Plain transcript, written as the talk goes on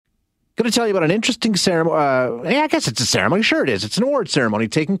Going to tell you about an interesting ceremony. I guess it's a ceremony. Sure it is. It's an award ceremony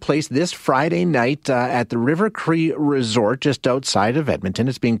taking place this Friday night at the River Cree Resort just outside of Edmonton.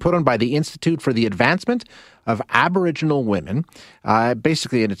 It's being put on by the Institute for the Advancement of Aboriginal Women.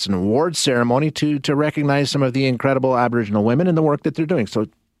 Basically, it's an award ceremony to recognize some of the incredible Aboriginal women and the work that they're doing. So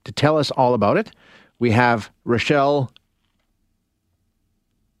to tell us all about it, we have Rochelle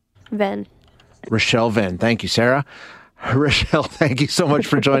Venn. Thank you, Sarah. Rochelle, thank you so much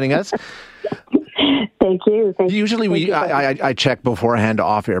for joining us. Thank you. Usually I check beforehand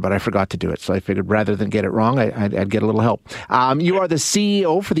off air, but I forgot to do it. So I figured rather than get it wrong, I'd get a little help. You are the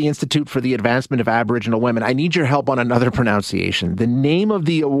CEO for the Institute for the Advancement of Aboriginal Women. I need your help on another pronunciation. The name of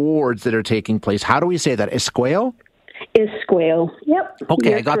the awards that are taking place, how do we say that? Esqueo? Esqueo. Yep.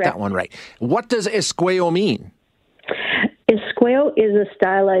 Okay, I got correct. That one right. What does Esqueo mean? Esqueo is a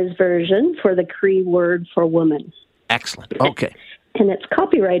stylized version for the Cree word for woman. Excellent. Okay. And it's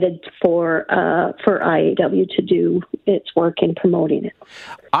copyrighted for IAW to do its work in promoting it.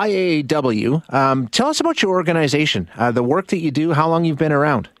 IAW. Tell us about your organization, the work that you do, how long you've been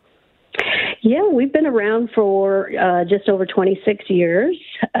around. Yeah, we've been around for just over 26 years,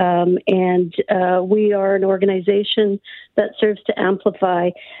 and we are an organization that serves to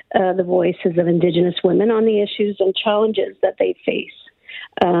amplify the voices of Indigenous women on the issues and challenges that they face.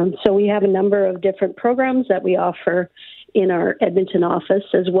 So we have a number of different programs that we offer in our Edmonton office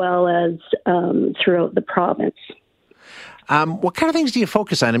as well as throughout the province. What kind of things do you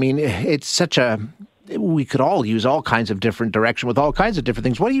focus on? I mean, we could all use all kinds of different direction with all kinds of different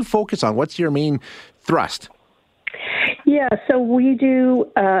things. What do you focus on? What's your main thrust? Yeah, so we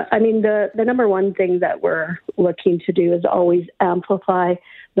do, the number one thing that we're looking to do is always amplify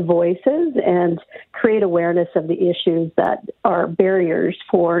the voices and create awareness of the issues that are barriers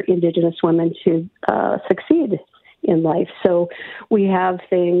for Indigenous women to succeed in life. So we have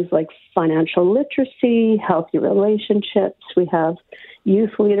things like financial literacy, healthy relationships, we have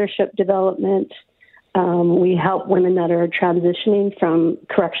youth leadership development. We help women that are transitioning from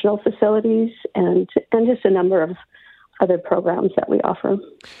correctional facilities and just a number of other programs that we offer.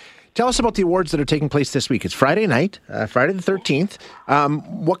 Tell us about the awards that are taking place this week. It's Friday night, Friday the 13th.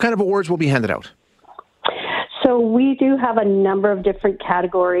 What kind of awards will be handed out? So we do have a number of different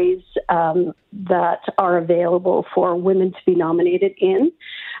categories that are available for women to be nominated in.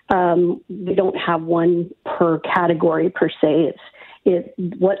 We don't have one per category per se.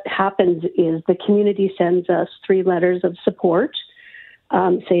 What happens is the community sends us 3 letters of support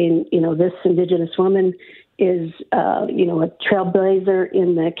saying, this Indigenous woman is, a trailblazer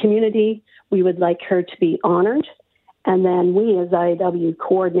in the community. We would like her to be honored. And then we as IAW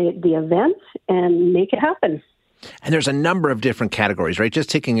coordinate the event and make it happen. And there's a number of different categories, right? Just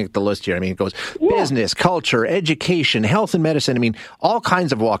taking the list here. I mean, it goes business, culture, education, health and medicine. I mean, all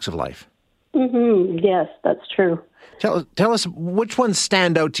kinds of walks of life. Mm-hmm. Yes, that's true. Tell us which ones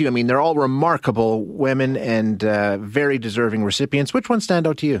stand out to you. I mean, they're all remarkable women and very deserving recipients. Which ones stand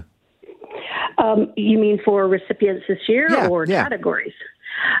out to you? You mean for recipients this year or categories?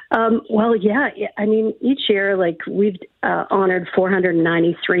 I mean, each year, we've honored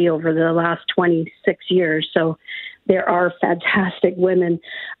 493 over the last 26 years. So there are fantastic women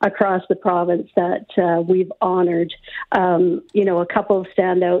across the province that we've honored. A couple of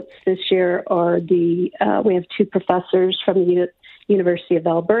standouts this year are we have 2 professors from the University of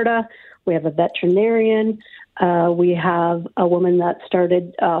Alberta. We have a veterinarian. We have a woman that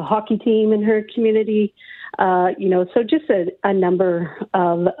started a hockey team in her community. So just a number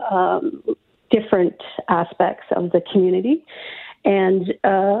of different aspects of the community. And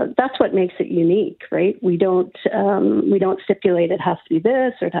that's what makes it unique, right? We don't stipulate it has to be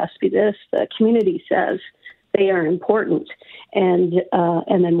this or it has to be this. The community says they are important, and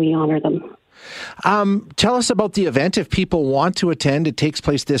then we honor them. Tell us about the event. If people want to attend, it takes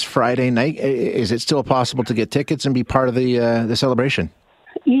place this Friday night. Is it still possible to get tickets and be part of the celebration?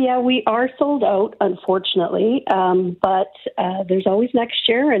 Yeah, we are sold out, unfortunately, but there's always next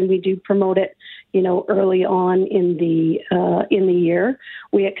year, and we do promote it, early on in the year.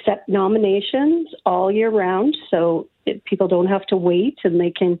 We accept nominations all year round, so people don't have to wait, and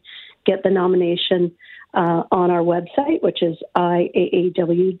they can get the nomination on our website, which is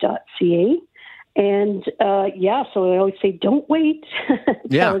iaaw.ca. And so I always say, don't wait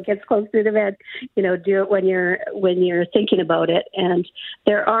until it gets close to the event. Do it when you're thinking about it. And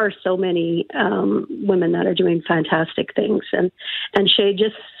there are so many women that are doing fantastic things. And Shay,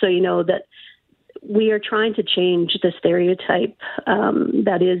 just so you know that we are trying to change the stereotype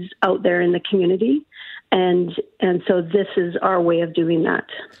that is out there in the community And so this is our way of doing that.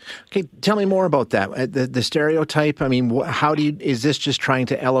 Okay, tell me more about that. The stereotype. I mean, is this just trying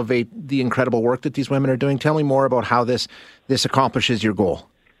to elevate the incredible work that these women are doing? Tell me more about how this accomplishes your goal.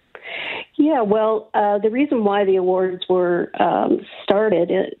 Yeah, well, the reason why the awards were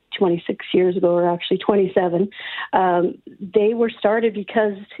started 26 years ago, or actually 27, they were started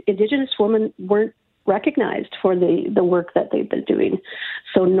because Indigenous women weren't recognized for the work that they've been doing.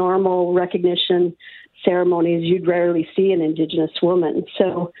 So normal recognition ceremonies, you'd rarely see an Indigenous woman.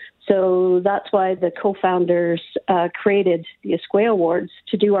 So that's why the co-founders created the Esquay Awards,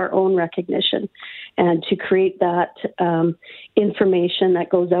 to do our own recognition and to create that information that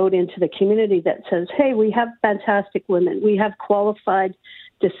goes out into the community that says, hey, we have fantastic women. We have qualified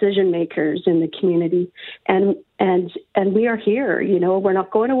decision makers in the community, and we are here. We're not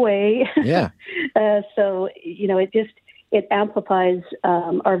going away. Yeah. So it amplifies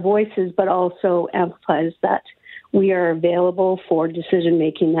our voices, but also amplifies that we are available for decision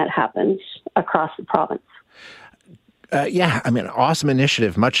making that happens across the province. Awesome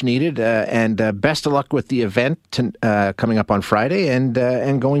initiative, much needed, and best of luck with the event coming up on Friday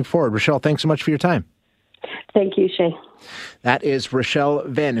and going forward. Rochelle, thanks so much for your time. Thank you, Shay. That is Rochelle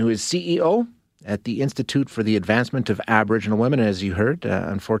Venn, who is CEO at the Institute for the Advancement of Aboriginal Women. As you heard,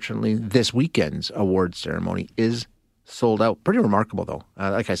 unfortunately, this weekend's awards ceremony is sold out. Pretty remarkable, though.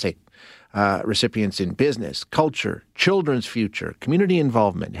 Like I say, recipients in business, culture, children's future, community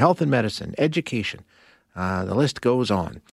involvement, health and medicine, education. The list goes on.